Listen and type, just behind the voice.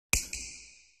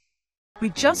We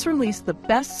just released the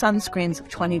best sunscreens of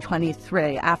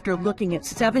 2023 after looking at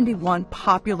 71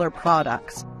 popular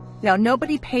products. Now,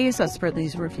 nobody pays us for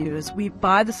these reviews. We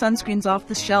buy the sunscreens off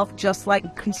the shelf just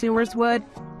like consumers would,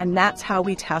 and that's how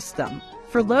we test them.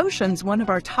 For lotions, one of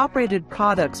our top-rated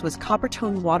products was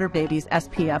Coppertone Water Baby's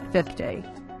SPF 50.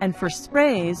 And for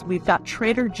sprays, we've got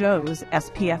Trader Joe's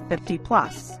SPF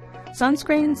 50+.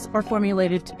 Sunscreens are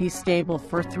formulated to be stable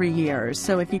for 3 years,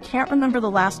 so if you can't remember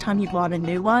the last time you bought a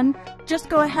new one, just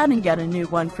go ahead and get a new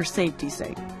one for safety's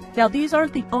sake. Now, these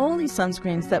aren't the only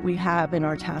sunscreens that we have in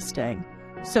our testing.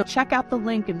 So check out the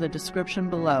link in the description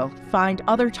below, find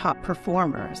other top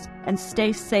performers, and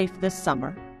stay safe this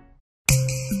summer.